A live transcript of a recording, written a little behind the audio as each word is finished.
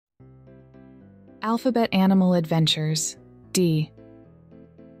Alphabet Animal Adventures, D.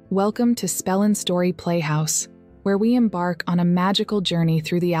 Welcome to Spell and Story Playhouse, where we embark on a magical journey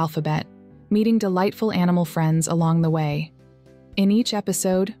through the alphabet, meeting delightful animal friends along the way. In each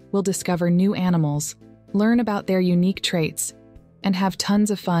episode, we'll discover new animals, learn about their unique traits, and have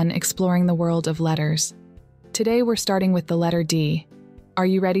tons of fun exploring the world of letters. Today we're starting with the letter D. Are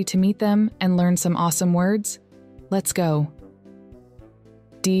you ready to meet them and learn some awesome words? Let's go.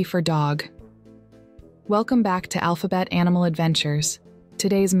 D for dog. Welcome back to Alphabet Animal Adventures.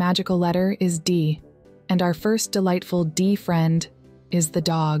 Today's magical letter is D, and our first delightful D friend is the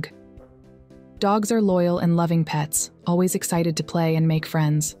dog. Dogs are loyal and loving pets, always excited to play and make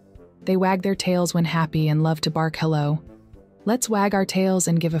friends. They wag their tails when happy and love to bark hello. Let's wag our tails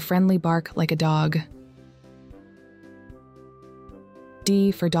and give a friendly bark like a dog.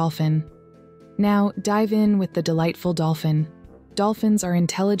 D for dolphin. Now, dive in with the delightful dolphin. Dolphins are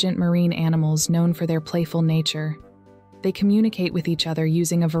intelligent marine animals known for their playful nature. They communicate with each other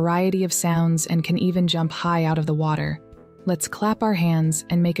using a variety of sounds and can even jump high out of the water. Let's clap our hands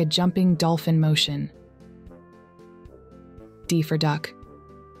and make a jumping dolphin motion. D for duck.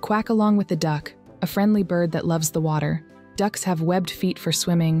 Quack along with the duck, a friendly bird that loves the water. Ducks have webbed feet for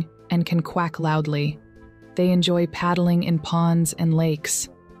swimming and can quack loudly. They enjoy paddling in ponds and lakes.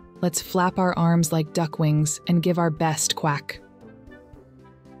 Let's flap our arms like duck wings and give our best quack.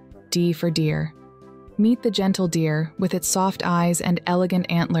 D for deer. Meet the gentle deer with its soft eyes and elegant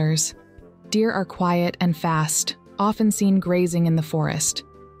antlers. Deer are quiet and fast, often seen grazing in the forest.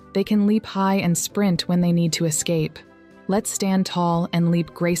 They can leap high and sprint when they need to escape. Let's stand tall and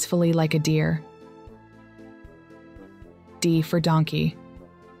leap gracefully like a deer. D for donkey.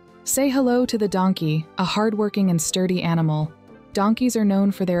 Say hello to the donkey, a hardworking and sturdy animal. Donkeys are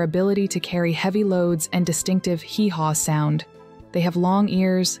known for their ability to carry heavy loads and distinctive hee-haw sound. They have long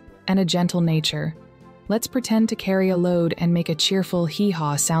ears and a gentle nature. Let's pretend to carry a load and make a cheerful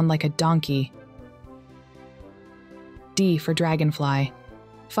hee-haw sound like a donkey. D for dragonfly.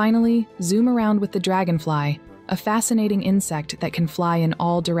 Finally, zoom around with the dragonfly, a fascinating insect that can fly in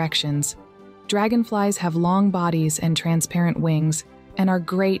all directions. Dragonflies have long bodies and transparent wings and are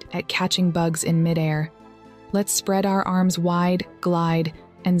great at catching bugs in midair. Let's spread our arms wide, glide,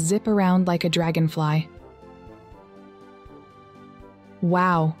 and zip around like a dragonfly.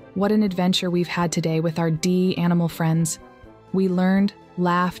 Wow, what an adventure we've had today with our D animal friends. We learned,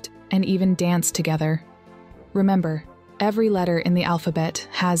 laughed, and even danced together. Remember, every letter in the alphabet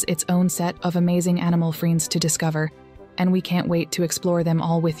has its own set of amazing animal friends to discover, and we can't wait to explore them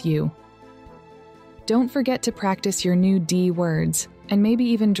all with you. Don't forget to practice your new D words, and maybe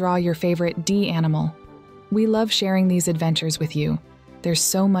even draw your favorite D animal. We love sharing these adventures with you. There's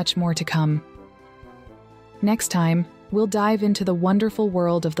so much more to come. Next time, we'll dive into the wonderful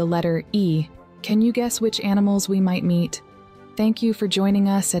world of the letter E. Can you guess which animals we might meet? Thank you for joining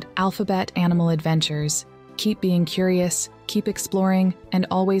us at Alphabet Animal Adventures. Keep being curious, keep exploring, and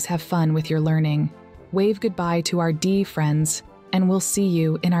always have fun with your learning. Wave goodbye to our D friends, and we'll see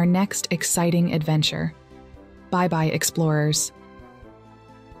you in our next exciting adventure. Bye-bye, explorers.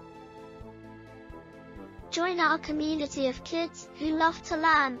 Join our community of kids who love to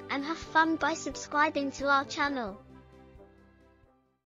learn and have fun by subscribing to our channel.